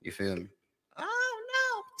You feel me? Oh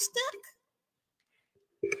no, stuck.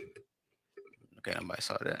 Okay, nobody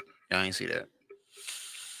saw that. Y'all ain't see that.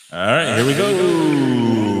 All right, here we go.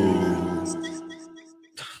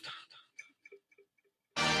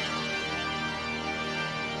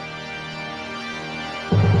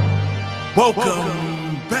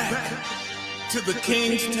 Welcome back to the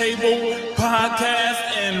King's Table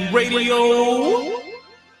Podcast and Radio.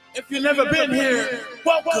 If you've never been here,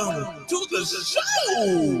 welcome to the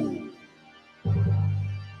show.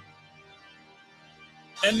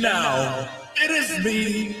 And now, it's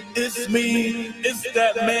me, it's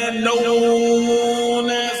that man known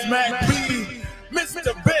as Mac B, Mr.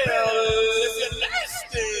 Bell, if you're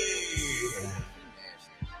nasty.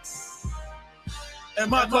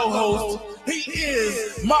 And my co-host, he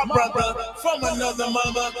is my brother from another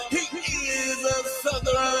mother. He is a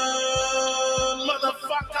Southern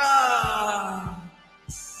motherfucker.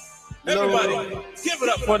 Everybody, give it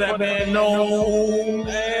up for that man known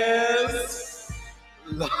as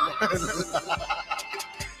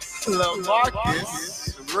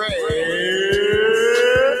LaMarcus Ray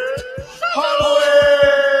Holloway.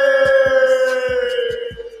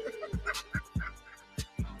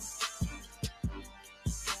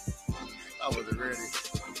 I wasn't ready.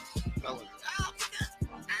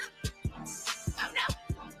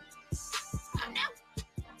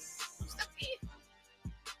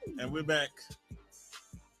 And we're back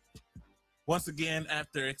once again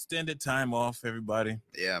after extended time off, everybody.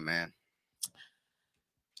 Yeah, man.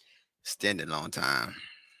 Extended long time,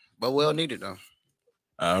 but well needed though.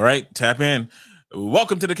 All right, tap in.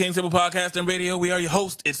 Welcome to the King's Table Podcast and Radio. We are your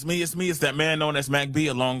host. It's me, it's that man known as Mac B,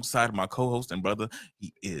 alongside my co-host and brother.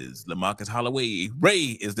 He is LaMarcus Holloway. Ray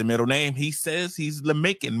is the middle name. He says he's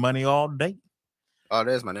making money all day. Oh,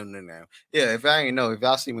 there's my new name. Yeah, if I ain't know, if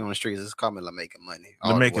y'all see me on the streets, it's call me making money.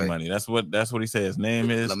 Making money. That's what he says. His name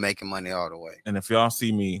is making money all the way. And if y'all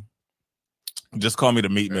see me, just call me the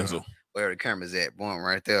meat missile. Where the camera's at? Boom,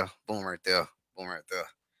 right there. Boom, right there. Boom, right there.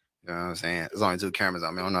 You know what I'm saying? There's only 2 cameras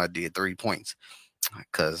on me. I don't know. I did 3 points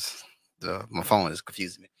because my phone is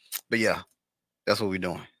confusing me. But yeah, that's what we're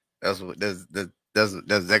doing. That's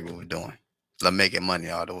exactly what we're doing. Making money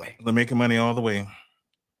all the way. Making money all the way.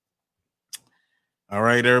 All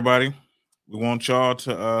right, everybody. We want y'all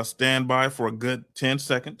to stand by for a good 10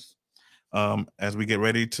 seconds as we get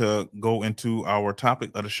ready to go into our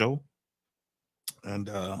topic of the show. And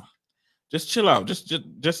just chill out. Just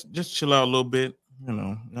chill out a little bit. You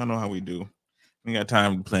know, y'all know how we do. We got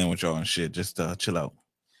time playing with y'all and shit. Just chill out.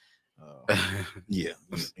 Yeah,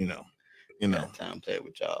 you know. Got time to play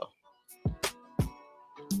with y'all.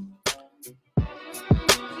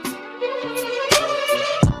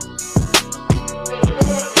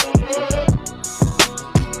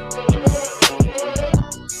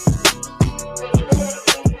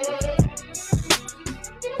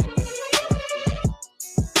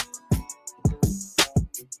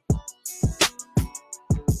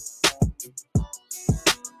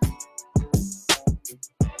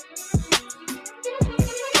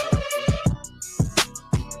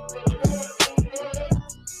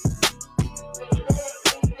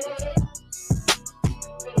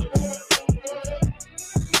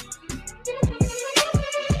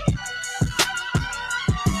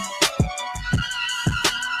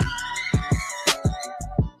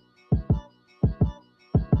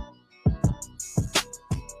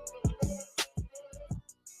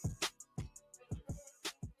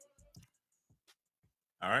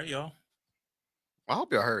 All right, y'all. I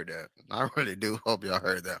hope y'all heard that. I really do hope y'all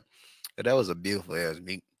heard that. But that was a beautiful ass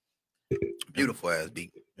beat. Beautiful ass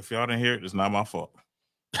beat. If y'all didn't hear it, it's not my fault.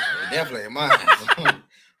 It definitely ain't mine.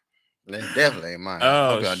 It definitely ain't mine. Oh,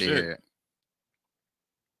 I hope y'all shit. did hear it.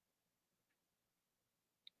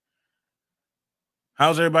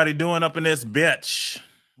 How's everybody doing up in this bitch?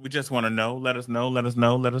 We just want to know. Let us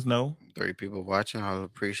know. 3 people watching. I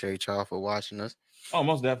appreciate y'all for watching us. Oh,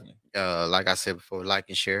 most definitely. Like I said before, like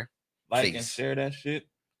and share. Like and share that shit.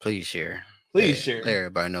 Please share. Share. Let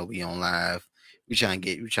everybody know we on live. We trying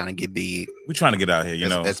to get big. We trying to get out here, you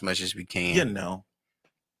know, as much as we can. You know.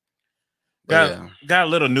 Got a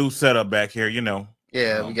little new setup back here, you know.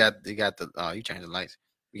 Yeah, we got the you changed the lights.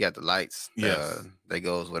 We got the lights. Yes. That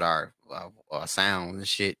goes with our sound and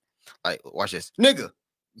shit. Like, watch this, nigga.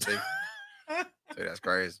 See? See, that's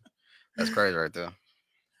crazy. That's crazy right there.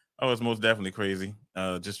 Oh, it's most definitely crazy.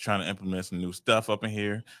 Just trying to implement some new stuff up in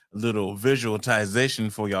here. A little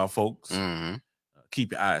visualization for y'all folks. Mm-hmm.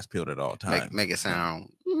 Keep your eyes peeled at all times. Make it sound,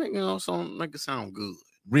 make it sound good.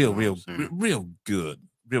 Real good. Real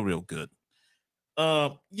good.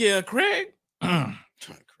 Yeah, Craig.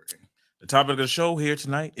 The topic of the show here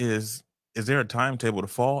tonight is is there a timetable to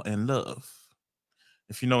fall in love?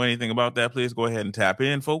 If you know anything about that, please go ahead and tap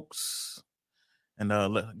in, folks, and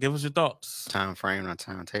give us your thoughts. Time frame, not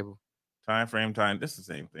timetable. Time frame, time. This is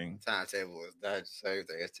the same thing. Timetable is not the same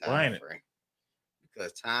thing as Why time ain't it? frame.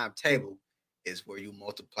 Because timetable is where you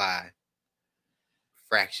multiply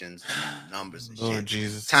fractions and numbers and Lord shit.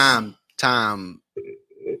 Jesus. Time,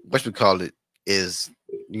 what we call it is,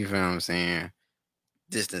 you feel what I'm saying?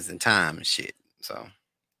 Distance and time and shit. So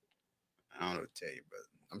I don't know what to tell you, brother.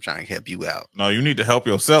 I'm trying to help you out. No, you need to help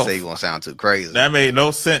yourself. Say you won't sound too crazy. That made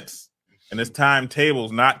no sense. And it's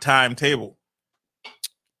timetables, not timetable.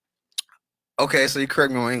 Okay, so you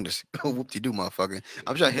correct me on English. Whoop-de-doo, motherfucker.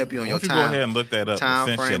 I'm trying to help you on your time. Go ahead and look that up.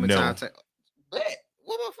 Time frame and time.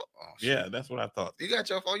 What yeah, that's what I thought. You got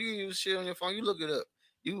your phone. You use shit on your phone. You look it up.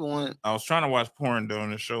 You want? I was trying to watch porn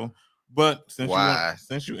during the show, but why?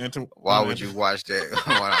 Why would you watch that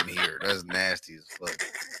while I'm here? That's nasty as fuck.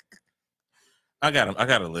 I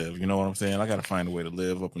gotta live. You know what I'm saying? I gotta find a way to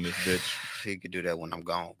live up in this bitch. You could do that when I'm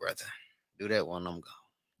gone, brother. Do that when I'm gone.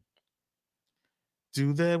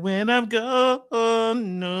 Do that when I'm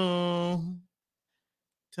gone. No.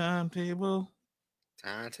 Timetable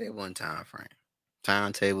and time frame.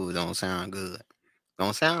 Timetable don't sound good.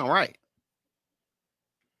 Don't sound right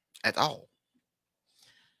at all.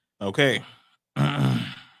 Okay.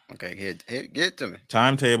 Okay, get to me.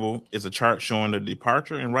 Timetable is a chart showing the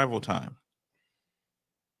departure and arrival time.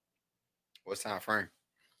 What's time frame?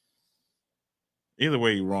 Either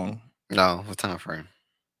way, you're wrong. No, what time frame?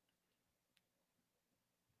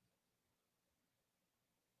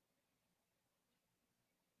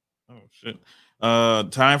 Oh shit.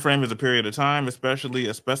 Time frame is a period of time, especially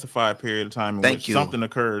a specified period of time in which something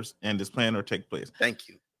occurs and is planned or take place. Thank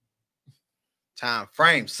you. Time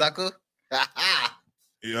frame, sucker.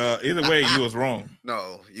 Either way, you was wrong.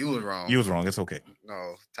 No, you was wrong. You was wrong. It's okay.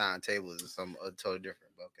 No, timetable is something totally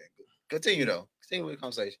different. But okay, good. Continue though. Continue with the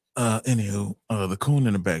conversation. Anywho, the coon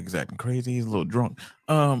in the back is acting crazy. He's a little drunk.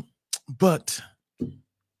 But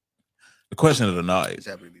the question of the night. He's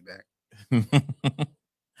happy to be back.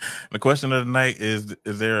 The question of the night is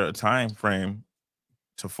there a time frame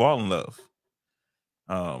to fall in love?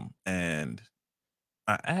 And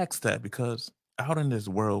I asked that because out in this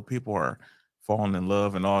world, people are falling in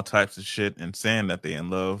love and all types of shit and saying that they're in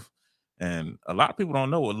love. And a lot of people don't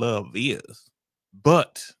know what love is.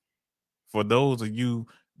 But for those of you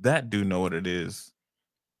that do know what it is,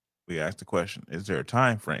 we asked the question, is there a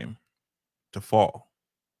time frame to fall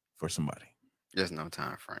for somebody? There's no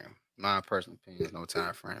time frame. My personal opinion is no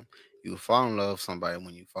time frame. You fall in love with somebody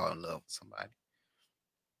when you fall in love with somebody.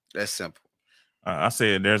 That's simple. I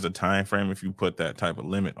said there's a time frame if you put that type of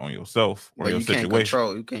limit on yourself or your situation.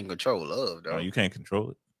 You can't control love, though. No, you can't control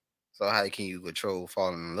it. So how can you control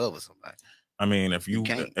falling in love with somebody? I mean, if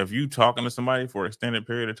you talking to somebody for an extended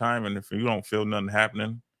period of time and if you don't feel nothing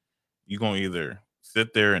happening, you're gonna either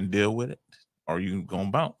sit there and deal with it or you gonna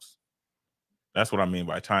bounce. That's what I mean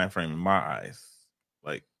by time frame in my eyes.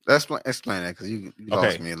 Like, explain that because you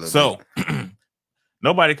lost me a little bit. So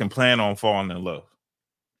nobody can plan on falling in love.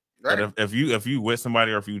 Right. But if you with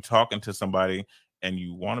somebody or if you talking to somebody and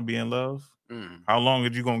you want to be in love, how long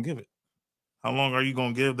are you gonna give it? How long are you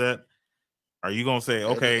gonna give that? Are you gonna say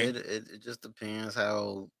okay? It just depends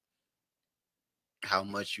how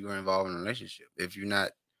much you are involved in a relationship. If you're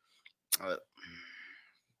not,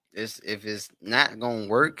 if it's not gonna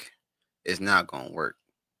work, it's not gonna work.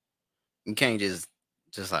 You can't just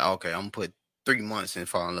like, okay, I'm gonna put 3 months and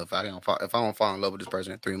fall in love. If I don't fall in love with this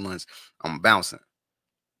person in 3 months, I'm bouncing.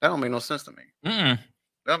 That don't make no sense to me. That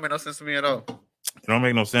don't make no sense to me at all. It don't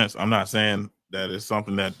make no sense. I'm not saying that it's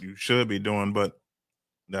something that you should be doing, but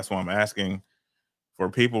that's why I'm asking for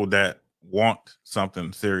people that want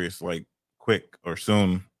something serious, like quick or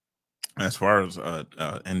soon, as far as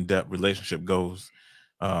in-depth relationship goes.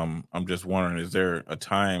 I'm just wondering, is there a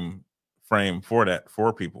time frame for that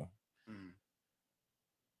for people?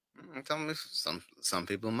 Some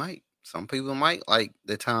people might. Some people might like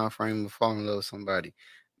the time frame of falling in love with somebody.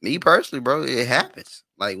 Me personally, bro, it happens.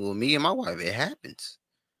 Like with me and my wife, it happens.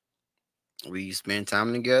 We spend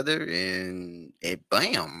time together, and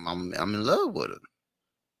bam, I'm in love with her.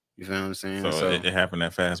 You feel what I'm saying? So it happened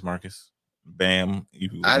that fast, Marcus. Bam,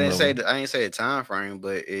 I didn't say a time frame,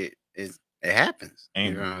 but it happens. And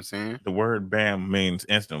you know what I'm saying? The word "bam" means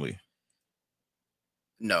instantly.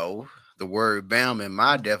 No. The word bam in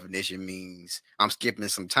my definition means I'm skipping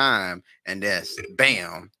some time, and that's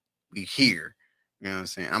bam, we here. You know what I'm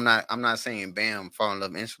saying? I'm not saying bam, fall in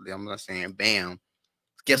love instantly. I'm not saying bam,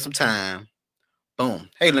 skip some time,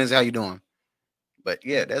 boom. Hey Lindsay, how you doing? But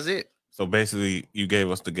yeah, that's it. So basically, you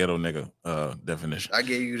gave us the ghetto nigga definition. I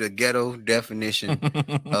gave you the ghetto definition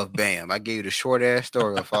of bam. I gave you the short ass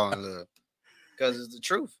story of falling in love because it's the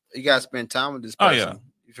truth. You gotta spend time with this Oh, person. yeah.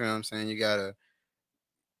 You feel what I'm saying? You gotta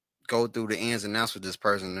go through the ins and outs with this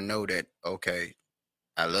person to know that okay,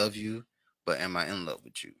 I love you, but am I in love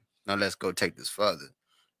with you? Now let's go take this further.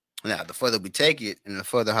 Now the further we take it, and the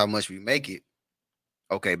further how much we make it,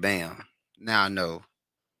 okay, bam. Now I know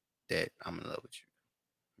that I'm in love with you.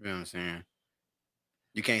 You know what I'm saying?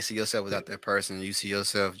 You can't see yourself without that person. You see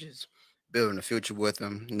yourself just building a future with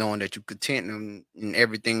them, knowing that you content them in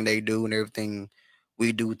everything they do and everything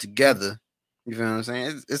we do together. You feel what I'm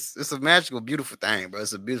saying? It's a magical, beautiful thing, bro.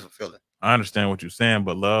 It's a beautiful feeling. I understand what you're saying,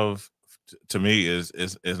 but love to me is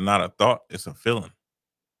not a thought; it's a feeling.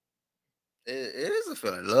 It is a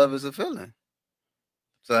feeling. Love is a feeling.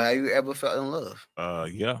 So have you ever felt in love?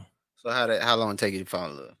 Yeah. So how long it take you to fall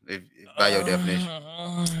in love? If by your definition.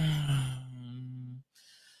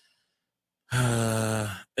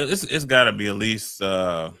 It's got to be at least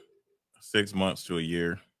 6 months to a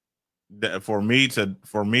year for me to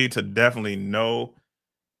definitely know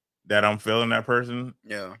that I'm feeling that person.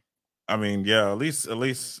 Yeah. I mean, yeah, at least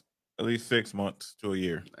 6 months to a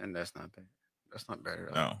year. And that's not bad. That's not bad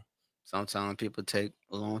at all. No. Sometimes people take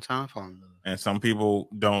a long time falling in love. And some people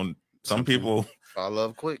don't. Some people fall in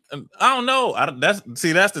love quick. I don't know. That's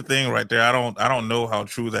the thing right there. I don't know how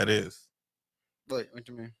true that is. What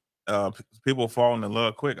you mean? People falling in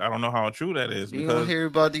love quick. I don't know how true that is. You don't hear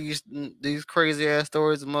about these crazy ass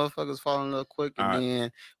stories of motherfuckers falling in love quick, and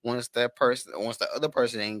then once the other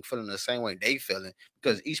person ain't feeling the same way they feeling,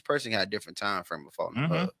 because each person got a different time frame of falling in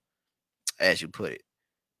love, as you put it.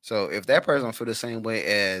 So if that person don't feel the same way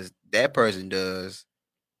as that person does,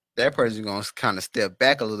 that person gonna kind of step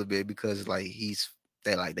back a little bit because like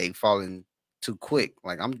they falling too quick.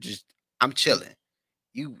 Like I'm chilling.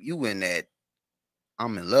 You in that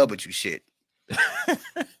I'm in love with you shit.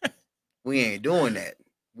 We ain't doing that.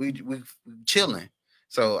 We chilling.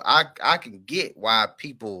 So I can get why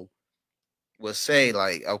people would say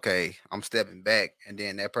like, okay, I'm stepping back, and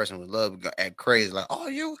then that person would love act crazy like, oh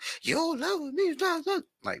you don't love with me,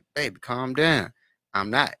 like baby, calm down. I'm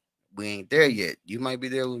not. We ain't there yet. You might be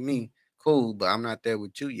there with me, cool, but I'm not there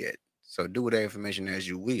with you yet. So do with that information as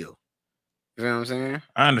you will. You know what I'm saying?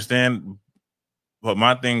 I understand, but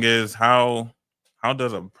my thing is how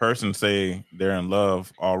does a person say they're in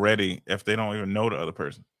love already if they don't even know the other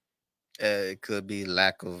person? It could be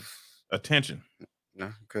lack of attention.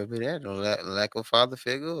 No, could be that, or lack of father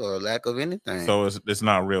figure, or lack of anything. So it's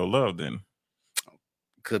not real love then.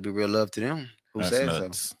 Could be real love to them. Who says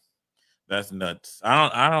nuts. so? That's nuts.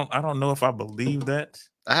 I don't know if I believe that.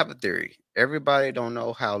 I have a theory. Everybody don't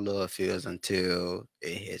know how love feels until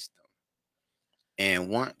it hits them. And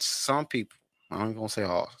once some people, I'm gonna say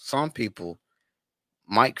all, some people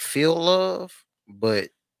might feel love,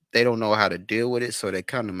 but they don't know how to deal with it, so they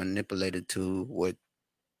kind of manipulate it to what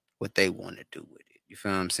they want to do with it. You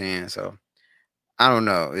feel what I'm saying? So I don't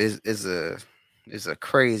know. It's a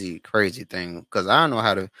crazy thing because I don't know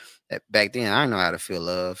how to. Back then, I didn't know how to feel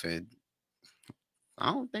love, and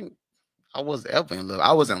I don't think I was ever in love.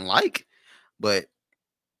 I wasn't like, but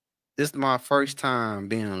this is my first time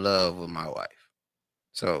being in love with my wife.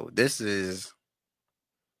 So this is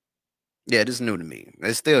new to me.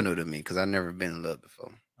 It's still new to me because I've never been in love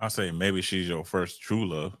before. I say maybe she's your first true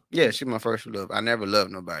love. Yeah, she's my first true love. I never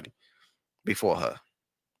loved nobody before her.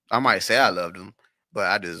 I might say I loved them, but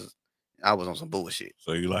I was on some bullshit.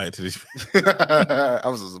 So you lied to these I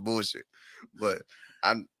was on some bullshit. But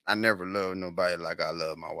I never loved nobody like I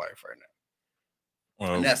love my wife right now.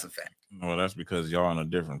 Well, and that's a fact. Well, that's because y'all in a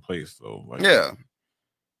different place, though. Like, yeah.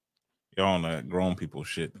 Y'all on that grown people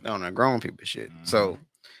shit. On that grown people shit. Mm-hmm. So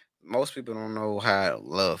most people don't know how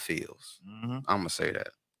love feels. Mm-hmm. I'm gonna say that.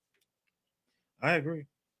 I agree.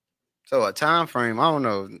 So a time frame, I don't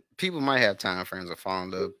know. People might have time frames of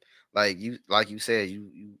falling in love. Like you said,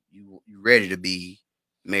 you ready to be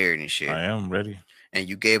married and shit. I am ready. And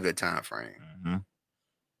you gave it a time frame. Mm-hmm.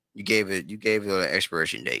 You gave it an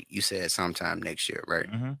expiration date. You said sometime next year,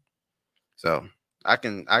 right? Mm-hmm. So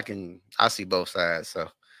I see both sides. So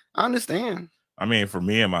I understand. I mean, for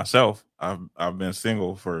me and myself, I've been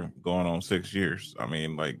single for going on 6 years. I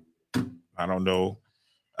mean, like, I don't know.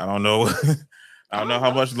 I don't know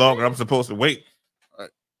how much longer I'm supposed to wait.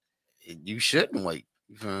 You shouldn't wait.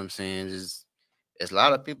 You know what I'm saying? There's a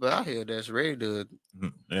lot of people out here that's ready to.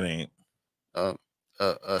 It ain't.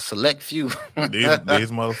 A select few. these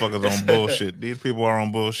motherfuckers on bullshit. These people are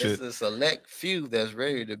on bullshit. It's a select few that's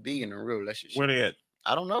ready to be in a real relationship. Where they at?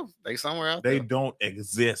 I don't know. They somewhere out there. They don't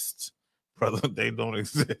exist. brother. They don't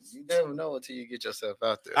exist. You never know until you get yourself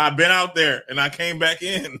out there. I've been out there and I came back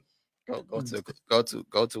in. Go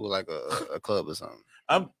to like a club or something.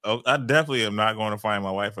 I definitely am not going to find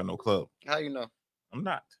my wife at no club. How you know? I'm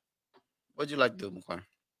not. What'd you like to do, McCoy?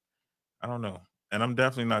 I don't know, and I'm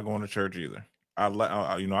definitely not going to church either. I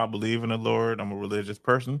believe in the Lord. I'm a religious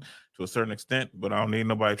person to a certain extent, but I don't need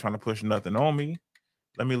nobody trying to push nothing on me.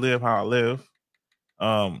 Let me live how I live.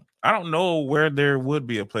 I don't know where there would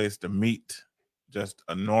be a place to meet just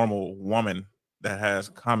a normal woman that has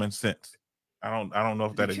common sense. I don't know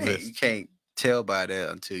if that exists. You can't tell by that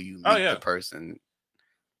until you meet the person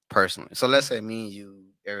personally. So let's say me and you,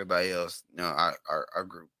 everybody else, our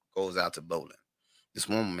group goes out to bowling. This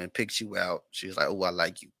woman picks you out. She's like, "Oh, I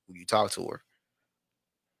like you." Would you talk to her?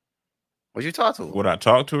 Would you talk to her? Would I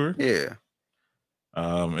talk to her? Yeah.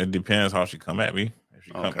 It depends how she come at me.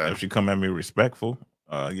 If she come at me respectful,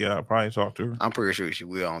 yeah, I'll probably talk to her. I'm pretty sure she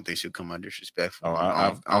will. I don't think she'll come out disrespectful.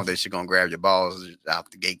 I don't think she's gonna grab your balls out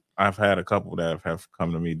the gate. I've had a couple that have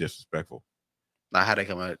come to me disrespectful. Now, how they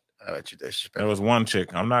come at you disrespectful? There was one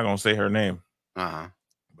chick. I'm not gonna say her name. But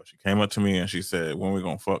she came up to me and she said, "When we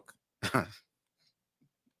gonna fuck?"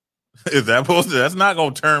 Is that supposed to? That's not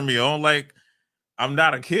gonna turn me on. Like, I'm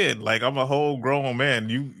not a kid. Like, I'm a whole grown man.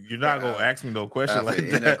 You're not gonna ask me no question like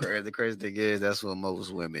that. The crazy thing is that's what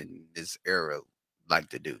most women this era like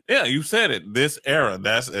to do. Yeah, you said it. This era.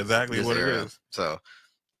 That's exactly what it is. So,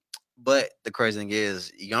 but the crazy thing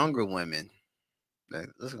is, younger women. This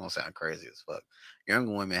is gonna sound crazy as fuck.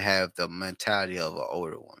 Younger women have the mentality of an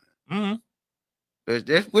older woman.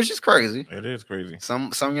 Which is crazy. It is crazy.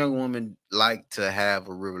 Some young women like to have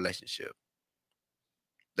a real relationship.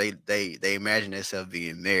 They imagine themselves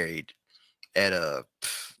being married at a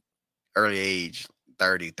early age,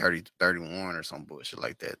 30, 31 or some bullshit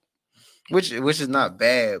like that. Which is not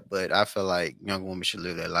bad, but I feel like young women should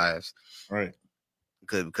live their lives. Right.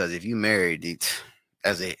 Because if you married,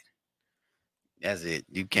 that's it. That's it.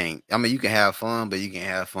 You can't. I mean, you can have fun, but you can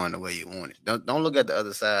have fun the way you want it. Don't look at the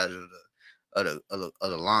other side of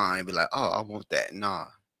the line and be like, "Oh, I want that." Nah,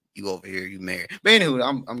 you over here, you married. But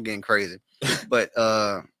anywho, I'm getting crazy. But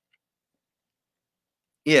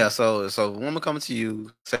yeah. So a woman coming to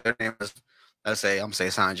you, say her name is, let's say I'm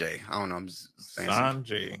saying Sanjay. I don't know. I'm saying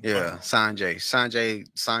Sanjay. Yeah,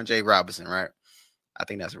 Sanjay Robinson, right? I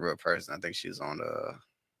think that's a real person. I think she was on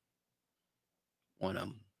one of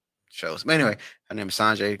them shows. But anyway, her name is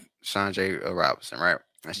Sanjay Robinson, right?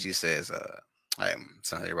 And she says, "Hi, I'm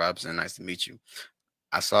Sanjay Robinson. Nice to meet you.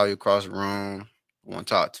 I saw you across the room. I want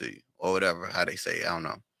to talk to you," or whatever, how they say it. I don't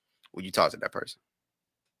know. Would you talk to that person?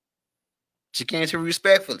 She came to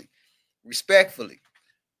respectfully.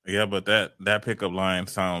 Yeah, but that pickup line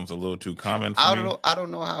sounds a little too common for me. I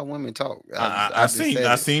don't know how women talk. I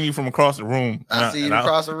seen you from across the room. I see you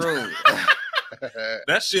across the room.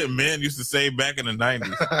 That shit men used to say back in the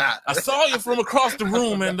 90s. I saw you from across the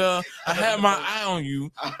room and I had my eye on you.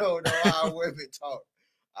 I don't know how women talk.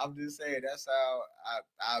 I'm just saying that's how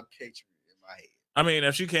I picture it in my head. I mean,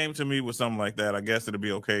 if she came to me with something like that, I guess it'd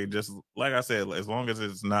be okay. Just like I said, as long as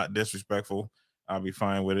it's not disrespectful, I'll be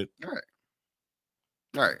fine with it.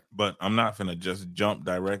 Right. But I'm not finna just jump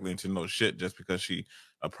directly into no shit just because she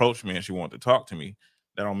approached me and she wanted to talk to me.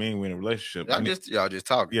 That don't mean we're in a relationship. Y'all just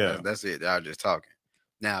talking. Yeah. That's it. Y'all just talking.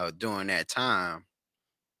 Now, during that time,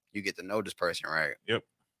 you get to know this person, right? Yep.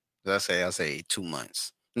 I'll say 2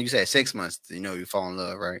 months. You said 6 months, you fall in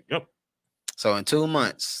love, right? Yep. So in 2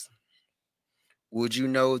 months, would you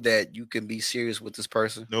know that you can be serious with this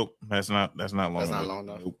person? Nope. That's not long enough. Not long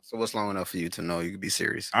enough. Nope. So what's long enough for you to know you can be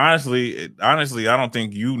serious? Honestly, I don't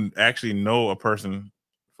think you actually know a person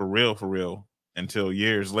for real until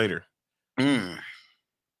years later.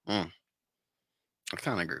 I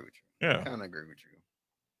kind of agree with you. Yeah. I kind of agree with you.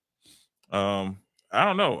 I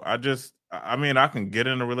don't know. I mean, I can get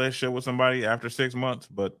in a relationship with somebody after 6 months,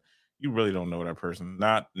 but you really don't know that person.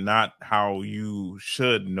 Not how you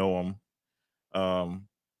should know them.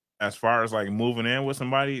 As far as like moving in with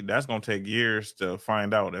somebody, that's gonna take years to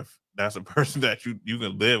find out if that's a person that you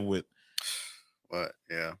can live with. What?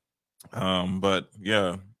 Yeah. But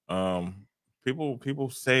yeah. People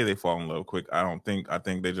say they fall in love quick. I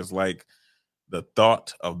think they just like the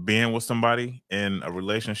thought of being with somebody in a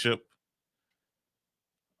relationship.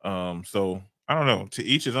 So I don't know. To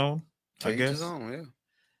each his own. I guess. His own,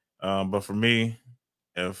 yeah. But for me,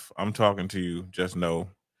 if I'm talking to you, just know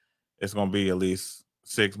it's gonna be at least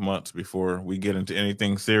 6 months before we get into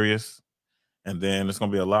anything serious, and then it's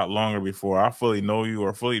gonna be a lot longer before I fully know you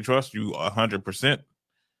or fully trust you 100%.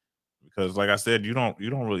 Because, like I said, you don't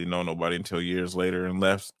really know nobody until years later,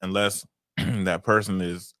 unless that person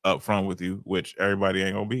is upfront with you, which everybody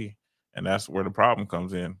ain't gonna be. and that's where the problem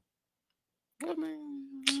comes in. I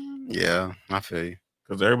mean, yeah, I feel you.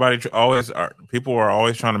 Because people are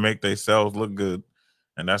always trying to make themselves look good,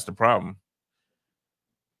 and that's the problem.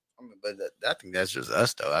 I mean, but I think that's just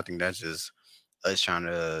us, though. I think that's just us trying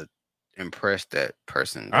to impress that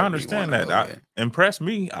person I that we want understand to that. go with. Impress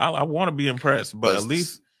me. I want to be impressed, but But at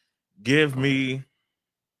least give me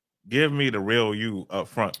the real you up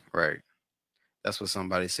front. right. That's what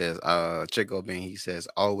somebody says. Chico Bean, he says,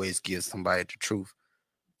 always give somebody the truth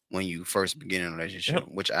when you first begin a relationship, Yep.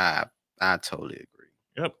 which I totally agree.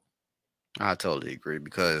 Yep. I totally agree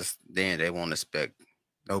because then they won't expect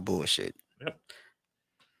no bullshit. Yep.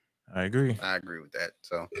 I agree. I agree with that.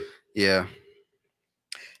 So, yeah.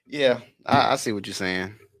 Yeah, I see what you're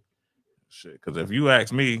saying. Shit. Because if you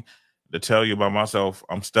ask me to tell you about myself,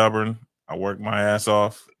 I'm stubborn. I work my ass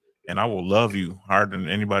off, and I will love you harder than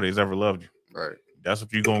anybody has ever loved you. Right. That's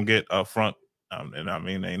what you're gonna get up front. And I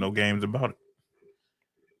mean, ain't no games about it.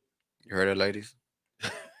 You heard it, ladies?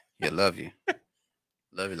 Yeah, love you.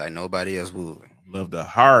 Love you like nobody else would. Love the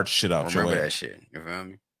hard shit out your Remember that ass. shit. You feel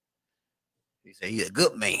me? He said, "He a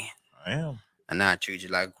good man." I am. And I treat you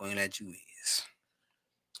like a queen that you is.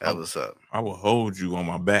 That what's up. I will hold you on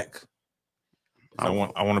my back. I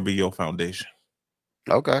want to be your foundation.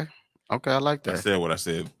 Okay. Okay, I like that. I said what I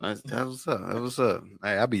said. That what's up. That what's up.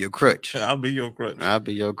 Hey, I'll be your crutch. I'll be your crutch. I'll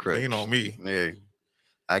be your crutch. Lean on me. Yeah.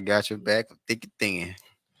 I got your back thick and thin.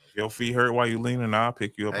 If your feet hurt while you leaning, I'll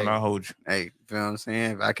pick you up and I'll hold you. Hey, you feel what I'm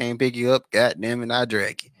saying? If I can't pick you up, goddamn it, I'll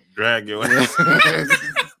drag you. Drag your ass.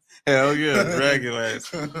 Hell yeah, drag your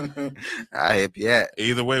ass. I help you out.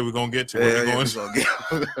 Either way, we're gonna get to where we're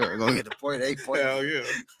going. We're gonna get to point A, point. Hell yeah.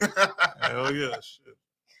 Hell yeah. Shit.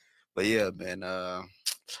 But yeah, man,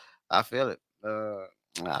 I feel it.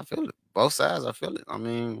 I feel it. Both sides, I feel it. I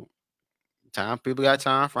mean, people got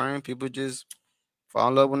time frame. People just fall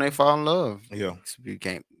in love when they fall in love. Yeah. So you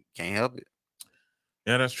can't help it.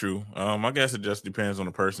 Yeah, that's true. I guess it just depends on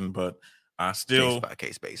the person, but I still case by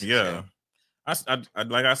case basis. Yeah. I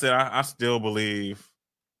like I said, I still believe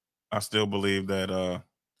that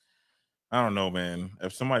I don't know, man.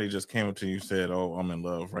 If somebody just came up to you and said, "Oh, I'm in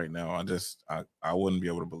love right now," I wouldn't be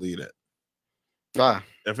able to believe that. Why?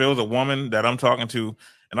 If it was a woman that I'm talking to,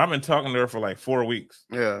 and I've been talking to her for like 4 weeks.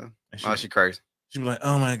 Yeah. She crazy. She'd be like,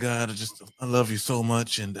 "Oh my God, I love you so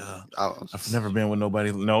much," and I've never been with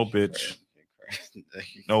nobody. No, bitch.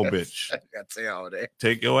 No, bitch. I got to say all that.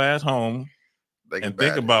 Take your ass home and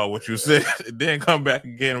think about what you said. Then come back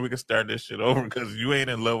again and we can start this shit over because you ain't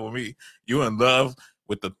in love with me. You in love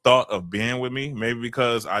with the thought of being with me. Maybe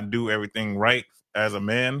because I do everything right as a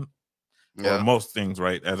man, or most things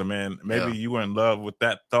right as a man. Maybe you were in love with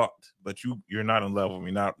that thought, but you're not in love with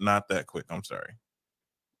me. Not that quick. I'm sorry.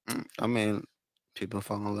 I mean, people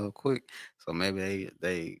fall in love quick, so maybe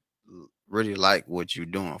they really like what you're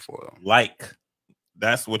doing for them. Like,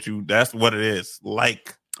 that's what it is.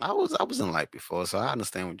 Like, I was in like before, so I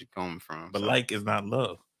understand where you're coming from. But like is not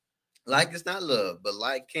love. Like is not love, but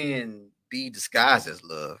like can be disguised as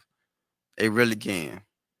love. It really can.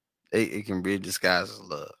 It can be disguised as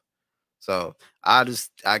love. So I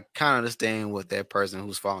kind of understand what that person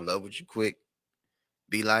who's falling in love with you quick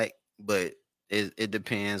be like, but it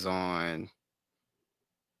depends on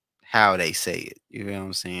how they say it. You know what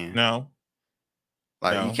I'm saying? No.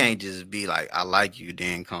 Like you can't just be like, I like you,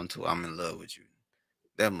 then come to I'm in love with you.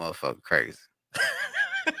 That motherfucker crazy.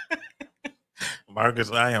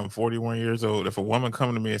 Marcus, I am 41 years old. If a woman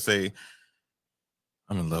come to me and say,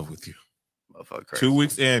 I'm in love with you, motherfucker crazy. 2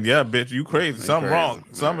 weeks in, yeah, bitch, you crazy. Something wrong.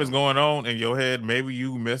 Something is going on in your head. Maybe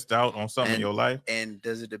you missed out on something in your life. And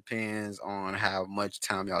does it depends on how much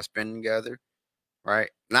time y'all spend together, right?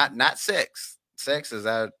 Not sex. Sex is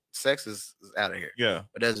out of here. Yeah.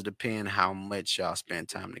 But does it depend how much y'all spend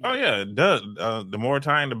time together? Oh yeah, it does. The more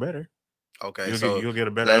time, the better. Okay, you'll get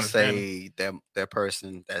a better. Let's say that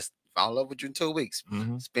person that's fall in love with you in 2 weeks,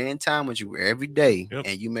 spend time with you every day,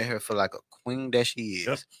 and you made her feel like a queen that she is.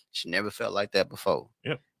 Yep. She never felt like that before.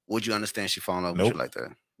 Yep. Would you understand she fall in love with you like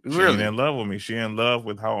that? She ain't in love with me. She in love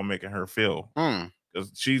with how I'm making her feel.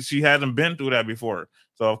 Because she hasn't been through that before.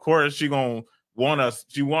 So of course she gonna want us.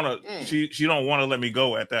 She don't want to let me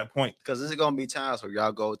go at that point. Because there's gonna be times where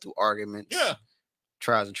y'all go through arguments,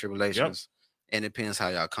 trials and tribulations, and it depends how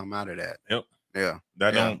y'all come out of that. Yep. Yeah.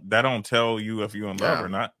 That don't tell you if you're in love or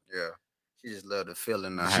not. Yeah. She just love the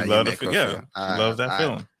feeling of she how love you make her yeah. feel. She loves that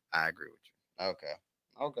feeling. I agree with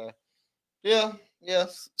you. Okay. Yeah.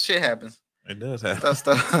 Yes. Shit happens. It does happen.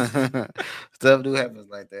 Stuff do happens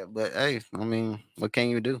like that. But hey, I mean, what can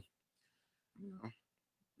you do? You know,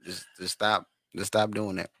 just stop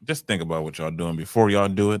doing that. Just think about what y'all doing before y'all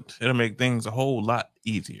do it. It'll make things a whole lot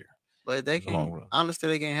easier. But they in the long can run. honestly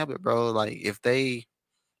they can't help it, bro. Like if they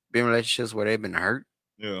been in relationships where they've been hurt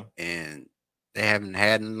Yeah. and they haven't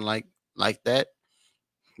had nothing like that,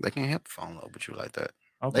 they can't help fall in love with you like that.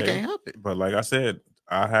 They Okay. can't help it. But like I said,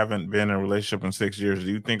 I haven't been in a relationship in 6 years.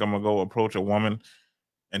 Do you think I'm gonna go approach a woman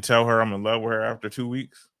and tell her I'm in love with her after 2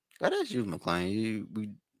 weeks? But that's you,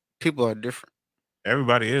 McLean. People are different.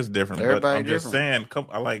 Everybody is different, but Everybody I'm just different. saying,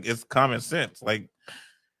 I like it's common sense. Like,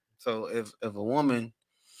 So if a woman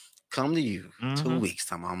come to you 2 weeks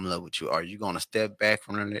time, I'm in love with you. Are you gonna step back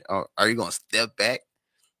from it? Or are you gonna step back?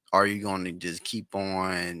 Or are you gonna just keep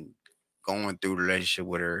on going through the relationship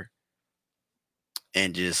with her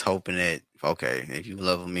and just hoping that okay, if you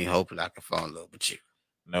love me, hopefully I can fall in love with you.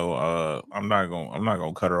 no, I'm not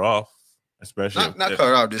gonna cut her off, especially Not cut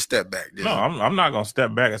her off, just step back. no, Just I'm not gonna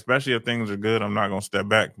step back, especially if things are good. I'm not gonna step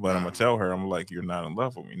back, but I'm gonna uh, tell her I'm like, you're not in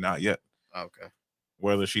love with me, not yet. okay.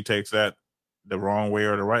 Whether she takes that the wrong way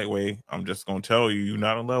or the right way, I'm just gonna tell you, you're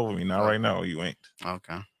not in love with me, not Okay. right now. You ain't.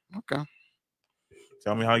 Okay. Okay.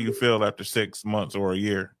 Tell me how you feel after 6 months or a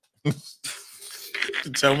year.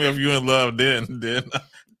 Tell me if you're in love. Then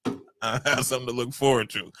I have something to look forward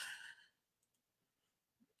to.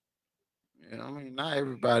 Yeah, I mean, not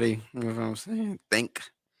everybody, you know what I'm saying, think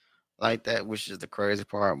like that, which is the crazy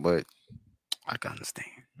part, but I can understand.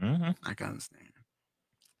 Mm-hmm. I can understand.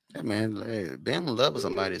 Yeah, man, like, being in love with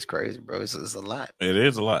somebody is crazy, bro. It's a lot. It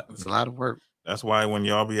is a lot. It's a lot of work. That's why when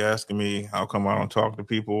y'all be asking me how come I don't talk to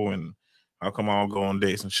people and how come I don't go on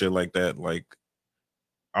dates and shit like that, like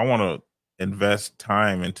I want to invest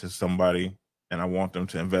time into somebody and I want them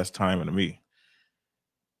to invest time into me.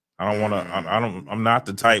 I don't want to. I don't. I'm not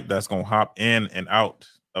the type that's gonna hop in and out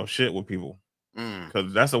of shit with people Mm.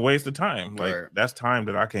 because that's a waste of time. Like Right. that's time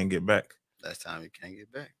that I can't get back. That's time you can't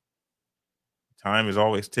get back. Time is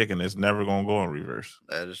always ticking. It's never gonna go in reverse.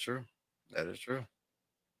 That is true. That is true.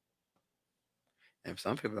 And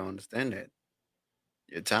some people don't understand that.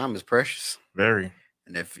 Your time is precious. Very.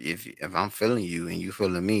 And if I'm feeling you and you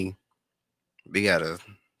feeling me, we gotta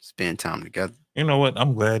spend time together. You know what?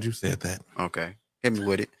 I'm glad you said that. Okay. Hit me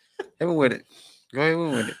with it. Hit me with it. Go ahead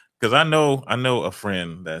with it. Because I know a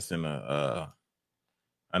friend that's in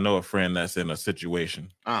I know a friend that's in a situation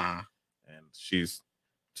Uh-huh. and she's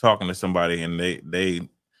talking to somebody and they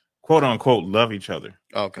quote unquote love each other.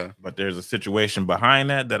 Okay. But there's a situation behind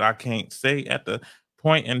that I can't say at the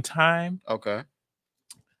point in time. Okay.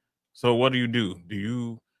 So what do you do? Do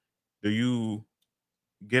you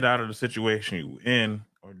get out of the situation you in,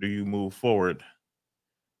 or do you move forward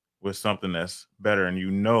with something that's better and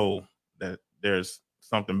you know that there's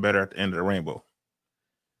something better at the end of the rainbow?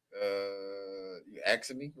 You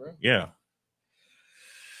asking me, bro? Yeah.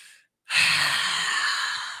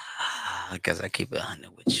 I guess I keep it 100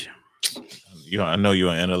 with you. I know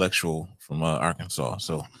you're an intellectual from Arkansas,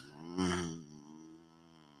 so Mm.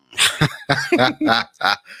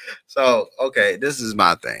 So okay, this is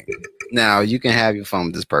my thing. Now you can have your fun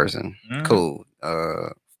with this person. Mhm. Cool.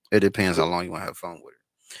 It depends how long you want to have fun with her.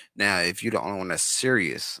 Now, if you're the only one that's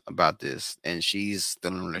serious about this and she's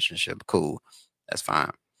still in a relationship, cool. That's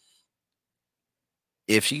fine.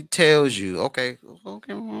 If she tells you, okay,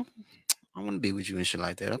 okay, well, I want to be with you and shit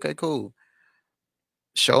like that. Okay, cool.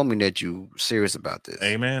 Show me that you serious about this.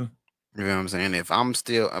 amen. You know what I'm saying? If I'm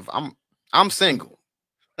single,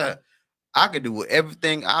 I could do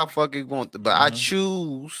everything I fucking want to, but I Mhm.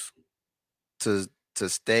 choose to to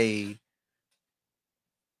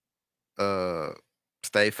uh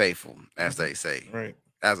stay faithful, as they say, Right.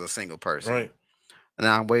 as a single person. Right. And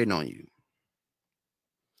I'm waiting on you.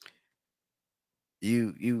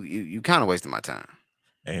 You kind of wasting my time.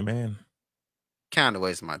 Amen. Kind of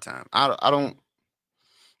wasting my time. I don't.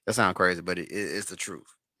 That sounds crazy, but it's the truth.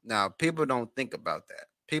 Now, people don't think about that.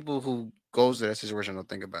 People who goes to that situation don't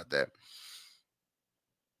think about that.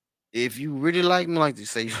 If you really like me, like you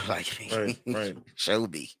say you like me, Right. Right. show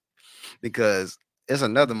me, because it's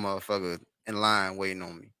another motherfucker in line waiting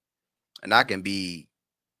on me, and I can be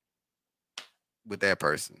with that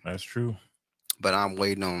person, That's true. but I'm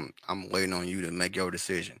waiting on you to make your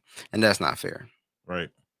decision, and that's not fair. Right.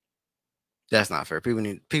 That's not fair. People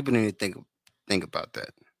need to think about that.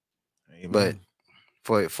 But Amen.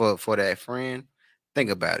 for that friend, think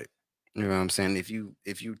about it. You know what I'm saying? If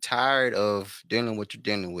you tired of dealing with what you're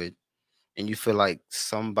dealing with, and you feel like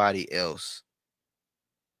somebody else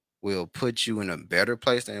will put you in a better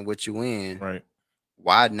place than what you in, Right.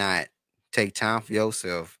 why not take time for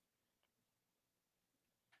yourself,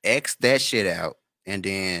 X that shit out, and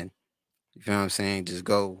then you know what I'm saying? Just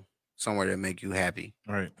go somewhere that make you happy.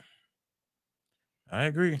 Right. I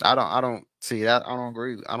agree. I don't see that. I don't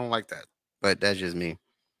agree. I don't like that. But that's just me.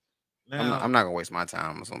 Now, I'm not gonna waste my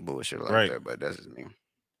time on some bullshit like right that. But that's just me.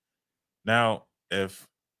 now, if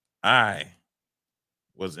I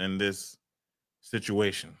was in this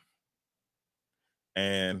situation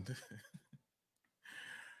and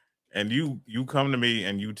and you come to me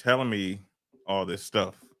and you telling me all this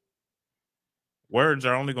stuff, words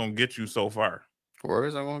are only gonna get you so far.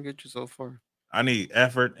 Words are gonna get you so far. I need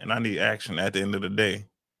effort and I need action at the end of the day.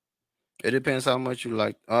 It depends how much you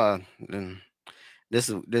like. Then this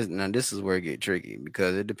is where it get tricky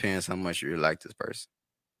because it depends how much you like this person.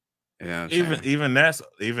 You know what I'm saying?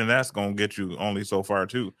 Even that's gonna get you only so far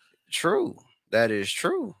too. True. That is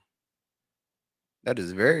true. That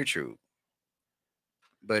is very true.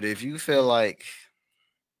 But if you feel like,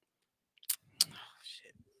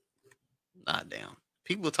 shit, nah, damn,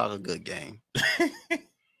 people talk a good game.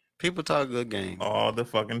 People talk a good game, All the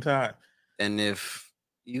fucking time. and if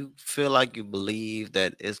you feel like you believe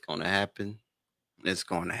that it's gonna happen, it's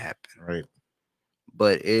gonna happen. Right.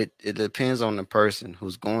 But it depends on the person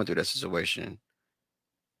who's going through that situation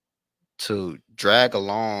to drag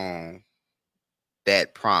along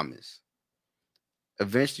that promise.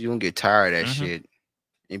 Eventually, you're gonna get tired of that Mm-hmm. shit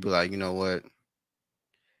and be like, you know what?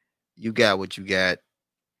 You got what you got.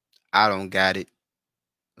 I don't got it.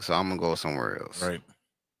 So I'm gonna go somewhere else. Right.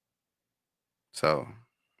 So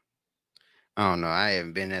I don't know. I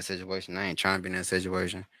haven't been in that situation. I ain't trying to be in that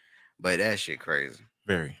situation. But that shit crazy.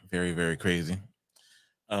 Very, very, very crazy.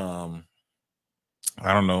 Um,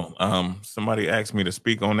 I don't know. Somebody asked me to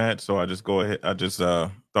speak on that, so I just go ahead. I just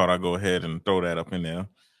thought I'd go ahead and throw that up in there.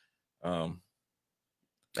 Um,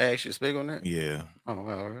 They actually speak on that? yeah, Oh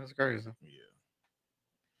wow, that's crazy. yeah,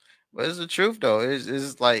 But it's the truth though.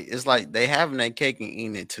 It's like they having that cake and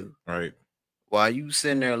eating it too. right. While you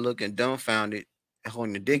sitting there looking dumbfounded,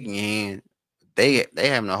 holding the dick in your hand, they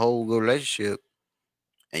having a whole good relationship,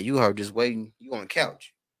 and you are just waiting. You on the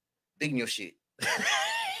couch, digging your shit.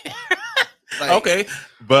 Like, Okay,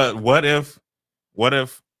 but what if, what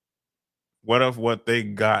they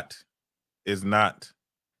got is not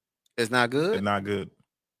it's not good. is not good,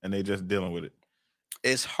 and they just dealing with it,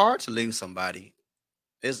 It's hard to leave somebody.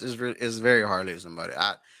 It's very hard to leave somebody.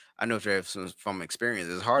 I know from experience,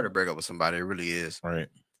 it's hard to break up with somebody. It really is. right?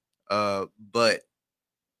 But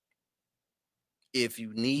if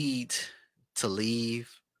you need to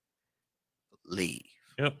leave, leave.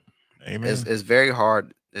 Yep. Amen. It's very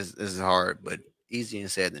hard. It's hard, but easier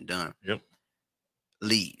said than done. Yep.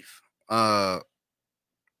 Leave.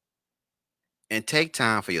 And take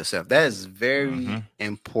time for yourself. That is very Mm-hmm.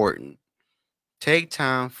 important. Take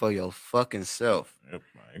time for your fucking self. Yep.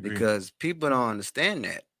 I agree. Because people don't understand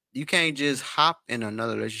that. You can't just hop in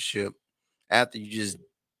another relationship after you just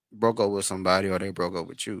broke up with somebody or they broke up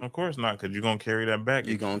with you. Of course not, because you're gonna carry that baggage.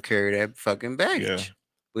 You're gonna carry that fucking baggage. Yeah.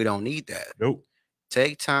 We don't need that. Nope.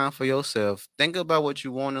 Take time for yourself. Think about what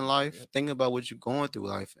you want in life. Think about what you're going through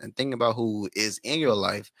life, and think about who is in your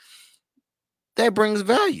life. That brings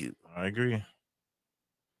value. I agree.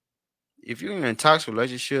 If you're in a toxic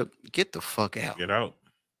relationship, get the fuck out. Get out.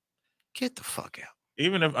 Get the fuck out.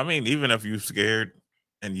 Even if you're scared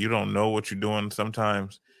and you don't know what you're doing,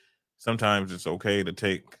 sometimes it's okay to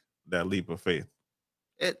take that leap of faith.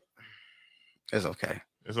 It's okay.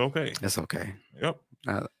 It's okay. It's okay. Yep.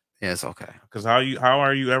 Yeah, it's okay. Because how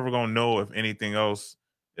are you ever gonna know if anything else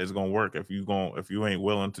is gonna work if you ain't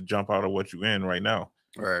willing to jump out of what you in right now?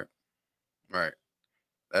 Right. Right.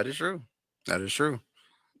 That is true. That is true.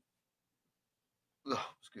 Ugh,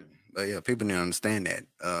 excuse me. But yeah, people need to understand that.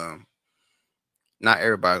 Not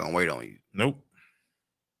everybody gonna wait on you. Nope.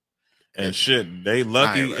 And shit, they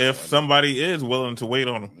lucky if somebody is willing to wait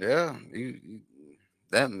on them. Yeah,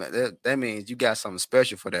 that means you got something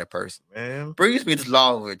special for that person. Man, brings me to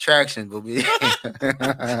law of attraction, but we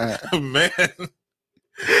man,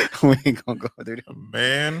 we ain't gonna go through that.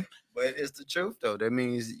 Man, but it's the truth though. That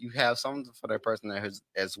means you have something for that person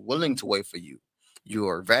that's willing to wait for you. You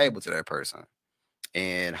are valuable to that person,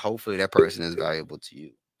 and hopefully that person is valuable to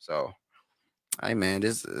you. So, hey man,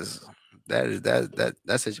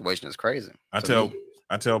 that situation is crazy. I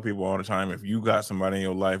tell people all the time, if you got somebody in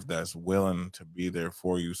your life that's willing to be there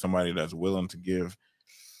for you, somebody that's willing to give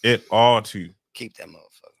it all to you, keep that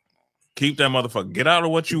motherfucker. Keep that motherfucker. Get out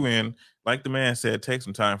of what you in. Like the man said, take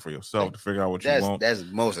some time for yourself to figure out what you want. That's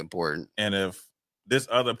most important. And if this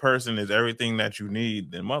other person is everything that you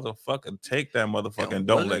need, then motherfucker, take that motherfucker and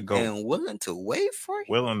don't let go. And willing to wait for you.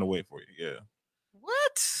 Willing to wait for you, yeah.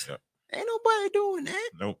 What? Yep. Ain't nobody doing that.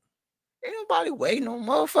 Nope. Ain't nobody waiting on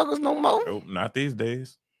motherfuckers no more. Nope, not these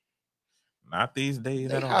days. Not these days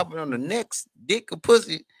they at all. Hopping on the next dick or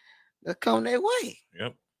pussy that come their way.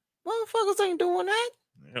 Yep. Motherfuckers ain't doing that.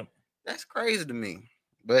 Yep. That's crazy to me.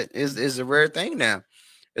 But it's a rare thing now.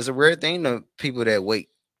 It's a rare thing to people that wait.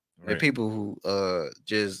 The Right. people who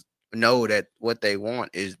just know that what they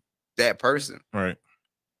want is that person. Right.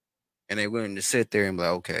 And they willing to sit there and be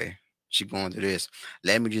like, okay, she going through this.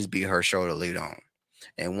 Let me just be her shoulder lead on.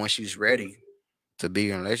 And once she's ready to be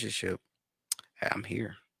in a relationship, hey, I'm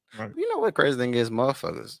here. Right. You know what crazy thing is,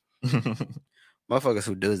 motherfuckers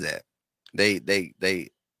who do that, they they they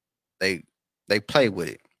they they play with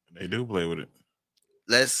it. They do play with it.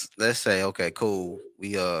 Let's say, okay, cool.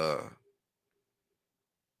 We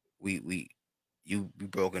we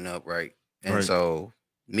broken up, right? And Right. so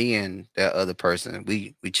me and that other person,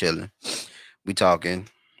 we chilling, we talking.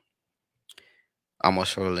 I'm my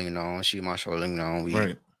shoulder leaning on, she my shoulder leaning on.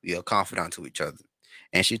 Right. We are confidant to each other.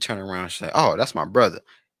 And she turn around and say, "Oh, that's my brother."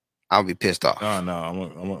 I'll be pissed Oh off. no,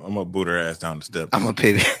 I'm a boot her ass down the steps. I'm a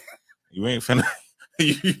pivot. You ain't finna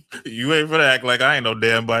you ain't finna act like I ain't no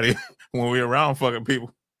damn body when we around fucking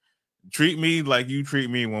people. Treat me like you treat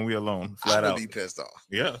me when we alone. Flat I would out. be pissed off.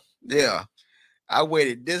 Yeah. Yeah. I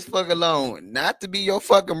waited this fucking long not to be your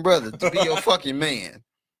fucking brother, to be your fucking man.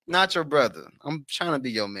 Not your brother. I'm trying to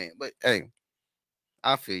be your man. But hey,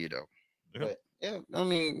 I feel you though. Yep. But yeah, I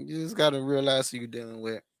mean, you just gotta realize who you're dealing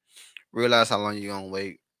with. Realize how long you're gonna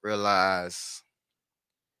wait. Realize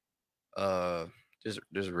uh just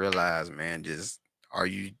realize, man, just are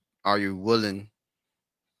you are you willing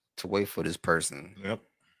to wait for this person? Yep.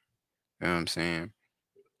 You know what I'm saying?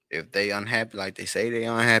 If they unhappy, like they say they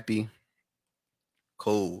unhappy,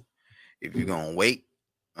 cool. If you're gonna wait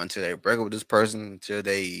until they break up with this person, until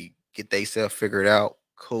they get themselves figured out,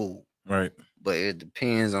 cool. Right. But it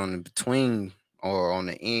depends on the between or on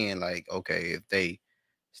the end. Like, okay, if they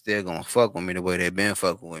still gonna fuck with me the way they've been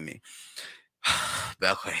fucking with me.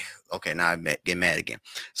 But okay, now get mad again.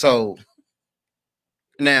 So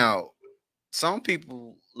now some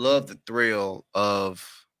people love the thrill of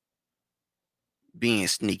being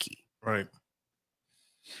sneaky. Right.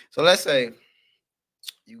 So let's say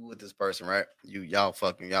you with this person, right? Y'all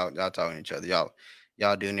fucking y'all talking to each other,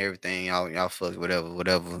 y'all doing everything, y'all fuck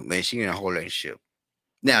whatever. Man, she in a whole relationship.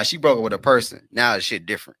 Now she broke up with a person. Now the shit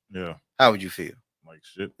different. Yeah. How would you feel? Like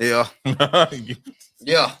shit. Yeah.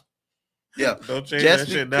 Yeah. Yeah. Don't change Just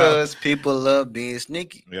that shit now. because people love being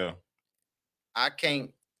sneaky. Yeah. I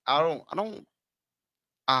can't I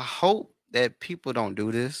hope that people don't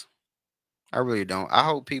do this. I really don't. I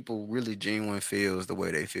hope people really genuine feels the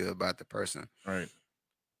way they feel about the person. Right.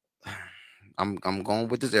 I'm going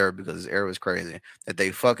with this era because this era is crazy that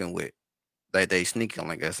they fucking with, like they sneaking,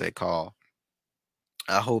 like I said, call.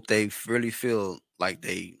 I hope they really feel like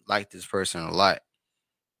they like this person a lot,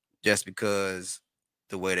 just because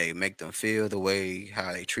the way they make them feel, the way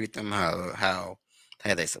how they treat them, how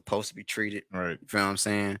they supposed to be treated. Right. You feel what I'm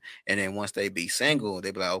saying? And then once they be single,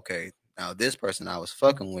 they be like, okay, now this person I was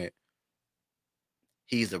fucking with,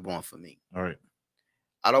 he's the one for me. All right.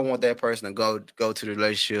 I don't want that person to go to the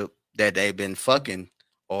relationship that they've been fucking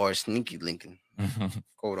or sneaky linking,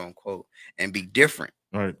 quote unquote, and be different.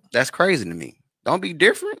 Right. That's crazy to me. Don't be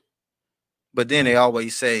different. But then they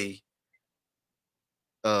always say,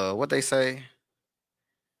 what they say?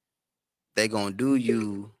 They gonna do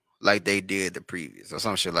you like they did the previous or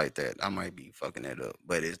some shit like that. I might be fucking that up,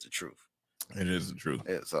 but it's the truth. It is the truth.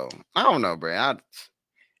 Yeah, so I don't know, bro.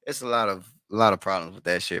 It's a lot of problems with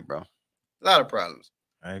that shit, bro. A lot of problems.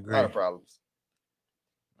 I agree. A lot of problems.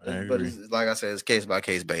 I agree. But it's, like I said, it's case by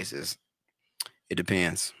case basis. It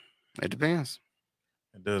depends. It depends.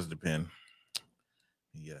 It does depend.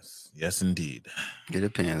 Yes. Yes, indeed. It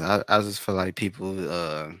depends. I just feel like people,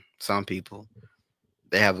 some people,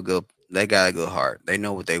 they got a good heart. They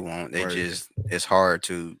know what they want. They Right. it's hard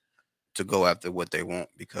to go after what they want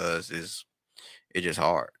because it's just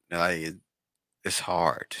hard. Like it's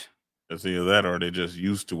hard. It's either that or they just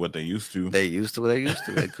used to what they used to. They used to what they used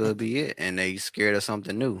to. That could be it, and they scared of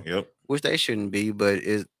something new. Yep. Which they shouldn't be, but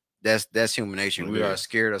that's human nature. It We are is.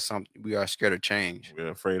 scared of something. We are scared of change. We're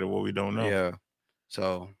afraid of what we don't know. Yeah.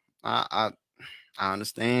 So I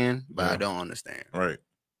understand, but I Yeah. don't understand. Right.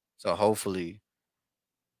 So hopefully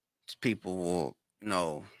people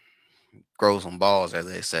will, grow some balls, as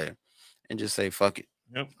they say, and just say fuck it.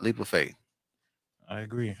 Yep. Leap of faith. I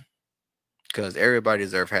agree. Because everybody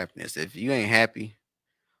deserves happiness. If you ain't happy,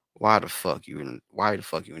 why the fuck you in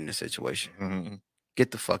this situation? Mm-hmm.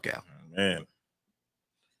 Get the fuck out. Man.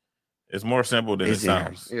 It's more simple than it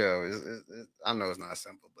sounds. Yeah, I know it's not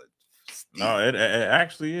simple, but no, it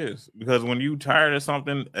actually is, because when you tired of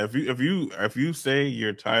something, if you say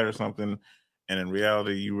you're tired of something, and in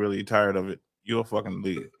reality you really tired of it, you'll fucking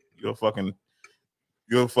leave. You'll fucking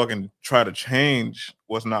try to change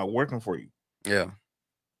what's not working for you. Yeah.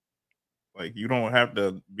 Like you don't have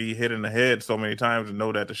to be hit in the head so many times to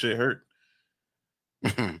know that the shit hurt.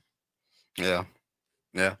 Yeah.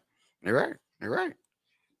 Yeah. You're right. You're right.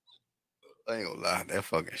 I ain't gonna lie. That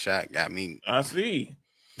fucking shot got me. I see.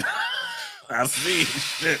 I see.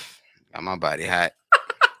 Shit. Got my body hot.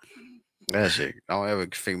 That shit. Don't ever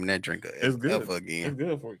feed me that drink It's good. ever again. It's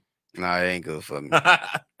good for you. Nah, it ain't good for me.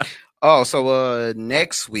 Oh, so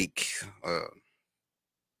next week,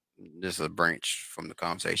 this is a branch from the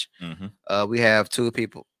conversation. Mm-hmm. We have two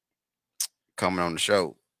people coming on the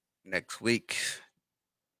show next week.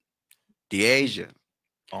 Deasia,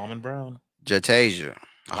 Almond Brown, Jatasia.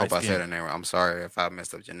 I hope I Light-skinned. said her name right. I'm sorry if I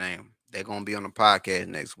messed up your name. They're gonna be on the podcast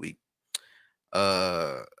next week.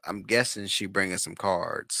 I'm guessing she bringing some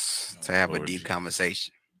cards to have a Lord deep Jesus.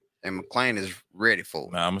 conversation, and McLean is ready for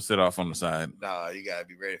it. Nah, I'm gonna sit off on the side. Nah, you gotta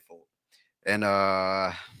be ready for it. And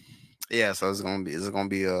yeah, so it's gonna be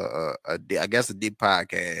I guess a deep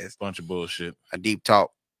podcast, Bunch of bullshit. a deep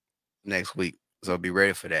talk next week. So be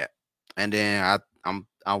ready for that. And then I'm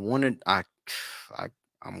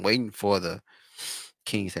waiting for the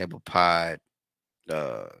King's Table Pod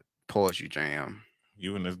poetry jam.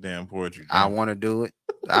 You and this damn poetry. I want to do it.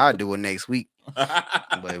 I'll do it next week.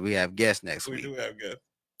 But we have guests next we week. do have guests.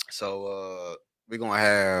 So we're gonna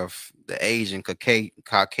have the Asian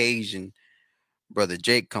Caucasian brother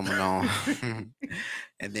Jake coming on.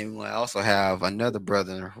 And then we'll also have another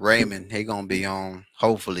brother, Raymond. He gonna be on.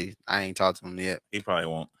 Hopefully. I ain't talked to him yet. He probably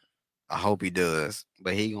won't. I hope he does.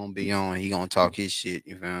 But he gonna be on. He gonna talk his shit.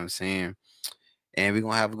 You feel what I'm saying? And we're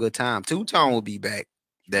gonna have a good time. Two Tone will be back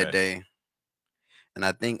that day. And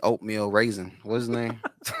I think Oatmeal Raisin. What's his name?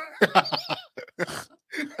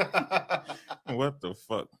 What the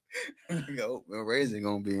fuck? Oatmeal Raisin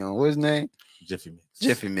gonna be on. What's his name? Jiffy Mix.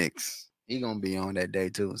 Jiffy Mix. He gonna be on that day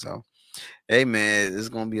too. So, hey man, it's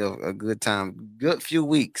gonna be a good time. Good few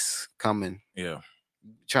weeks coming. Yeah.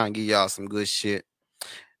 Trying to give y'all some good shit.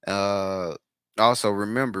 Also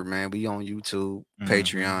remember, man, we on YouTube,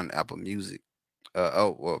 Patreon, Apple Music.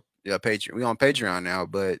 Patreon. We on Patreon now,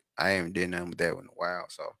 but I haven't did nothing with that in a while.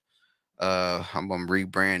 So I'm gonna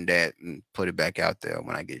rebrand that and put it back out there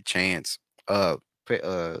when I get a chance. What's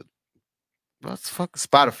fuck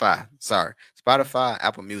Spotify? Sorry, Spotify,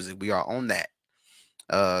 Apple Music. We are on that.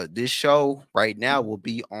 This show right now will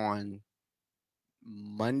be on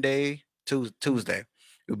Monday, Tuesday.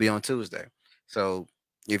 It'll be on Tuesday. So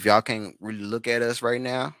if y'all can't really look at us right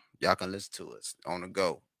now, y'all can listen to us on the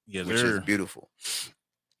go, which is beautiful.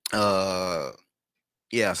 Yeah,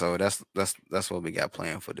 so that's what we got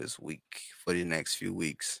planned for this week, for the next few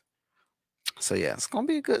weeks. So yeah, it's gonna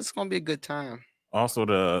be a good time. Also,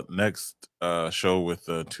 the next show with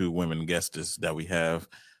the two women guests that we have,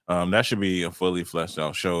 that should be a fully fleshed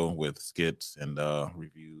out show with skits and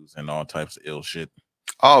reviews and all types of ill shit.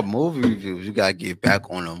 Oh, movie reviews. You gotta get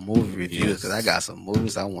back on the movie reviews because I got some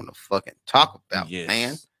movies I want to fucking talk about,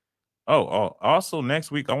 man. Oh, also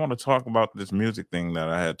next week I want to talk about this music thing that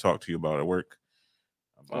I had talked to you about at work.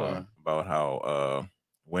 About how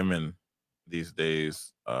women these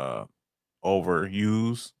days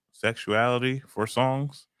overuse sexuality for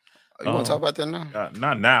songs. You want to talk about that now?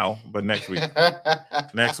 Not now, but next week.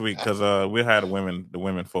 Next week, because we had the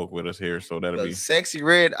women folk with us here, so that'll be Sexy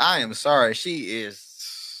Red. I am sorry, she is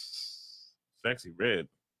Sexy Red.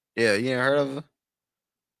 Yeah, you ain't heard of her? You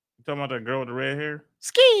talking about that girl with the red hair?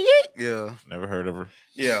 Ski. Yeah. Never heard of her.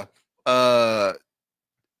 Yeah.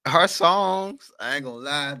 Her songs, I ain't gonna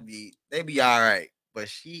lie, they be all right,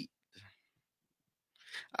 but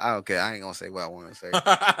I don't care. I ain't gonna say what I want to say.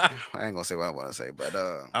 I ain't gonna say what I want to say, but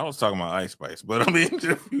I was talking about Ice Spice, but I mean,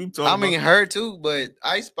 her too. But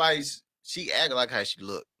Ice Spice, she act like how she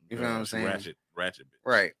look. You know what I'm saying? Ratchet bitch.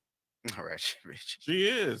 Right. Ratchet bitch. She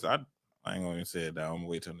is. I ain't gonna even say it now. I'm gonna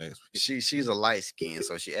wait till next week. She's a light skin,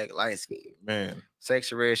 so she act light skin. Man,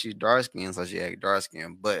 Sexy Red, she's dark skin, so she act dark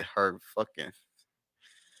skin. But her fucking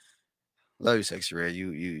love you, Sexy Red.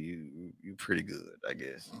 You pretty good, I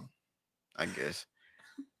guess.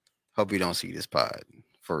 Hope you don't see this pod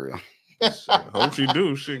for real. Hope she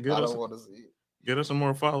do. Shit, I don't want to see it. Get us some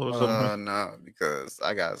more followers. No, because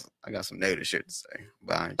I got some negative shit to say,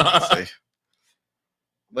 but I ain't trying to say.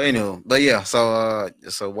 But anyway, yeah. So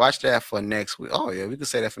watch that for next week. Oh yeah, we can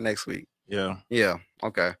say that for next week. Yeah. Yeah.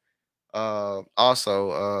 Okay.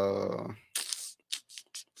 Also,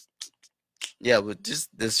 yeah, but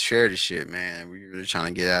just share the shit, man. We're really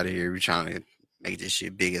trying to get out of here. We're trying to make this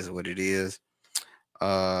shit big as what it is.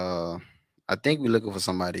 I think we're looking for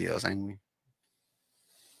somebody else, ain't we?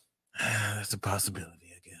 That's a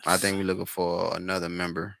possibility, I guess. I think we're looking for another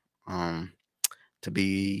member, to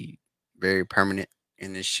be very permanent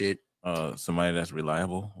in this shit. Somebody that's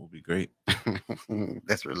reliable will be great.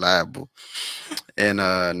 That's reliable and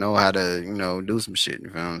know how to do some shit. You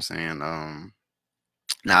feel what I'm saying?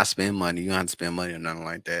 Not spend money. You don't have to spend money or nothing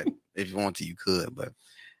like that. If you want to, you could,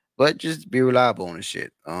 but just be reliable on the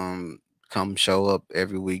shit. Come show up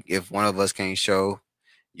every week. If one of us can't show,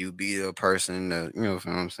 you be the person that what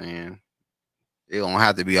I'm saying. It don't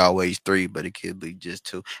have to be always three, but it could be just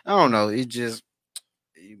two. I don't know. It just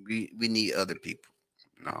we need other people.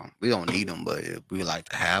 No, we don't need them, but we like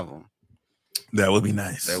to have them. That would be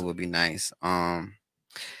nice. That would be nice.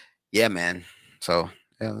 Yeah, man. So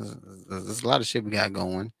yeah, there's a lot of shit we got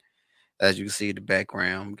going. As you can see, the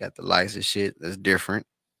background, we got the lights and shit that's different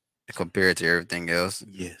compared to everything else.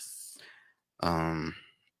 Yes. We're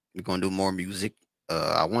gonna do more music.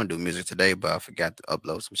 I want to do music today, but I forgot to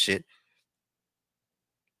upload some shit.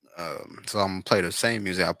 So I'm gonna play the same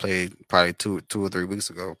music I played probably two or 3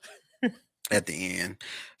 weeks ago at the end.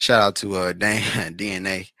 Shout out to Dane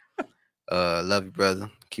Dna. Love you,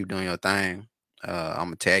 brother. Keep doing your thing. I'm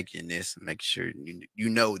gonna tag you in this and make sure you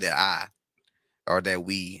know that that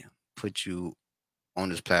we put you on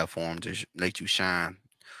this platform to let you shine,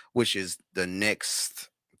 which is the next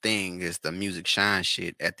thing is the music shine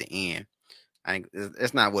shit at the end. I think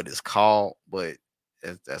it's not what it's called, but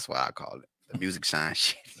that's what I call it. The music shine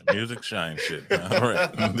shit. The music shine shit. All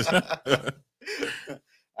right.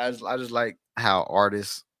 I just like how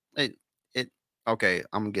artists okay,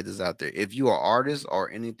 I'm gonna get this out there. If you are artist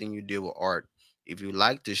or anything you deal with art, if you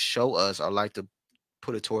like to show us or like to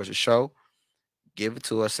put it towards a show, give it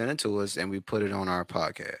to us, send it to us, and we put it on our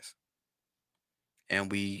podcast.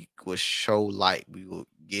 And we will show light. We will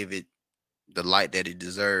give it the light that it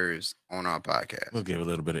deserves on our podcast. We'll give it a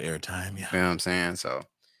little bit of airtime, yeah. You know what I'm saying? So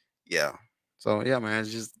yeah. So yeah, man,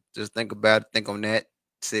 just think about it, think on that,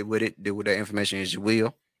 sit with it, do with that information as you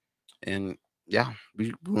will. And yeah,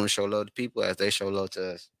 we want to show love to people as they show love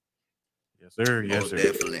to us. Yes, sir. Yes, sir.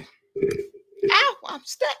 Definitely. Ow, I'm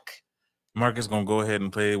stuck. Marcus gonna go ahead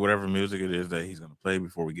and play whatever music it is that he's gonna play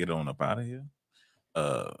before we get on up out of here.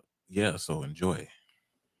 Yeah, so enjoy.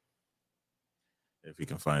 If you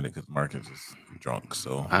can find it, because Marcus is drunk.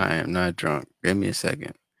 So I am not drunk. Give me a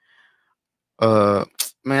second.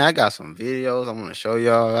 Man, I got some videos I want to show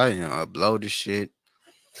y'all. I upload this shit.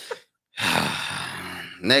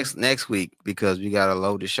 next week, because we gotta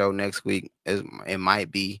load the show next week. It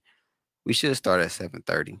might be. We should start at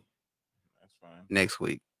 7:30. That's fine. Next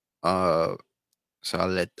week. So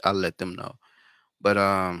I'll let them know. But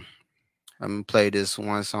I'm gonna play this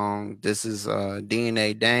one song. This is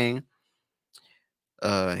Dna Dane.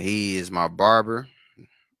 He is my barber.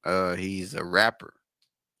 He's a rapper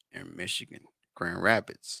in Michigan, Grand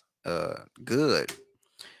Rapids. Good.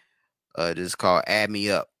 This is called Add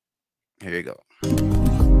Me Up. Here you go.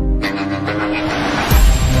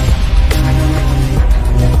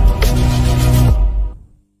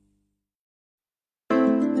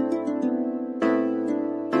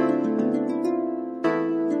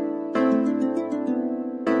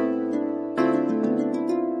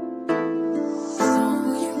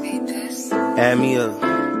 Add me up.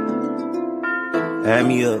 Add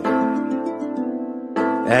me up.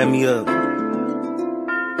 Add me up.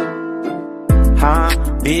 Huh,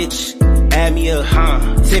 bitch? Add me up.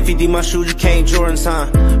 1050 my shoes, you can't Jordan's, huh?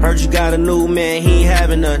 Heard you got a new man, he ain't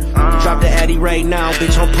having none. Drop the Addy right now,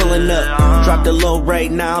 bitch, I'm pulling up. Drop the low right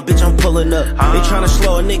now, bitch, I'm pulling up. They tryna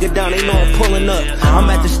slow a nigga down, they know I'm pulling up. I'm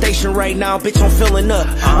at the station right now, bitch, I'm filling up.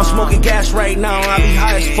 I'm smoking gas right now, I be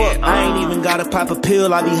high as fuck. I ain't even gotta pop a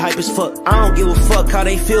pill, I be hype as fuck. I don't give a fuck how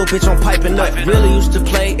they feel, bitch, I'm piping up. Really used to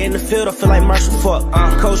play in the field, I feel like Marshall fuck.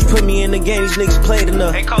 Coach put me in the game, these niggas played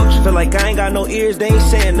enough. Feel like I ain't got no ears, they ain't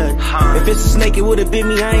saying nothing. If it's a snake, it would've been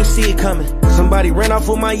me, I ain't see it coming. Somebody ran off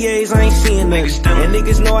with my yays, I ain't seeing nothing. And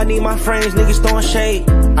niggas know I need my frames, niggas throwing shade.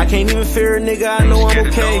 I can't even fear a nigga, I know I'm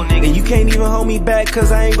okay. And you can't even hold me back,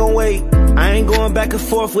 cause I ain't gon' wait. I ain't going back and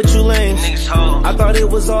forth with you lames. I thought it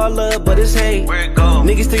was all love, but it's hate.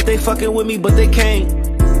 Niggas think they fucking with me, but they can't.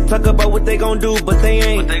 Talk about what they gon' do, but they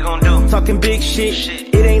ain't. Talking big shit,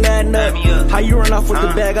 it ain't adding up. How you run off with the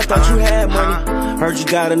bag, I thought you had money. Heard you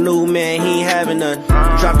got a new man, he ain't having none.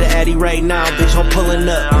 Drop the Addy right now, bitch, I'm pulling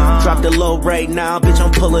up. Drop the low right now, bitch,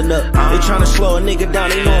 I'm pulling up. They tryna slow a nigga down,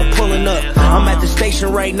 they know I'm pulling up. I'm at the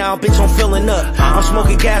station right now, bitch, I'm filling up. I'm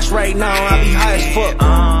smoking gas right now, I be high as fuck.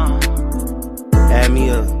 Add me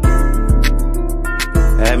up.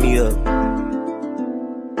 Add me up.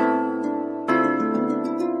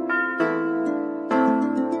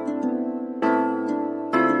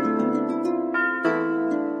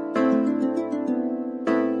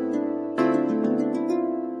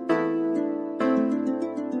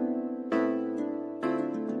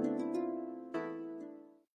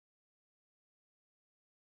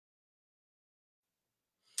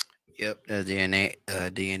 Yep, that's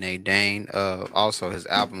DNA Dane. Also his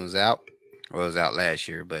album is out. Well, it was out last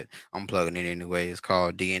year, but I'm plugging it anyway. It's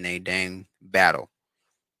called DNA Dane Battle.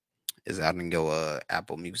 It's out in your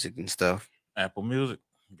Apple Music and stuff. Apple Music.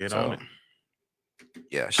 Get on So it.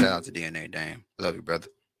 yeah, shout out to DNA Dane. Love you, brother.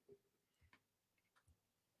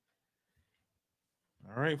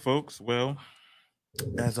 All right, folks. Well,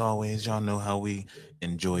 as always, y'all know how we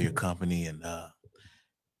enjoy your company, and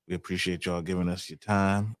we appreciate y'all giving us your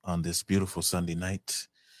time on this beautiful Sunday night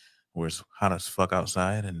where it's hot as fuck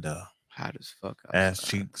outside and Hot as fuck ass outside.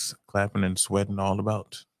 cheeks clapping and sweating all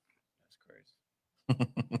about. That's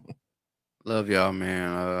crazy. Love y'all,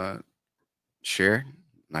 man. Share,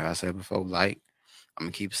 like I said before, like. I'm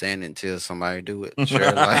gonna keep saying it until somebody do it.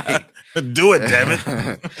 Share, like, Do it, damn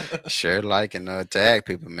it. share, like, and tag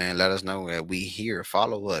people, man. Let us know that we here.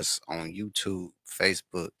 Follow us on YouTube,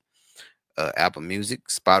 Facebook, Apple Music,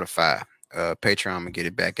 Spotify, Patreon. I'm gonna get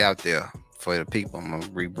it back out there for the people. I'm gonna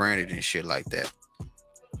rebrand it and shit like that.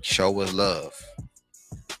 Show us love.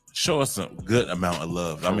 Show us a good amount of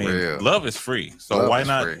love. I mean, real. love is free. So Love why is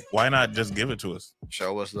not? free. Why not just give it to us?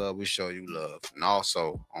 Show us love. We show you love. And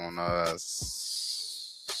also on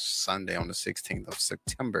Sunday on the 16th of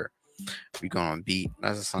September, we're gonna be.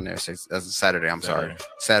 That's a Sunday. That's a Saturday. I'm sorry.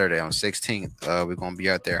 Saturday on 16th. We're gonna be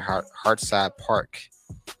out there, Hartside Park,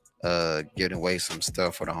 giving away some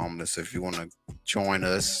stuff for the homeless. If you want to join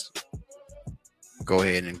us, go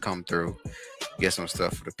ahead and come through. Get some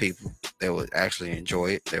stuff for the people. They will actually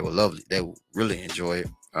enjoy it. They will lovely. They will really enjoy it.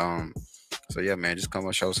 So yeah, man, just come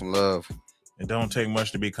and show some love. It don't take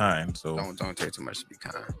much to be kind. So Don't take too much to be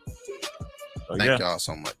kind. so Thank y'all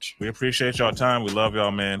so much. We appreciate y'all time. We love y'all,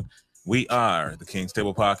 man. We are the King's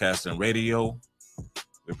Table Podcast and Radio.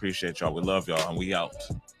 We appreciate y'all. We love y'all, and we out.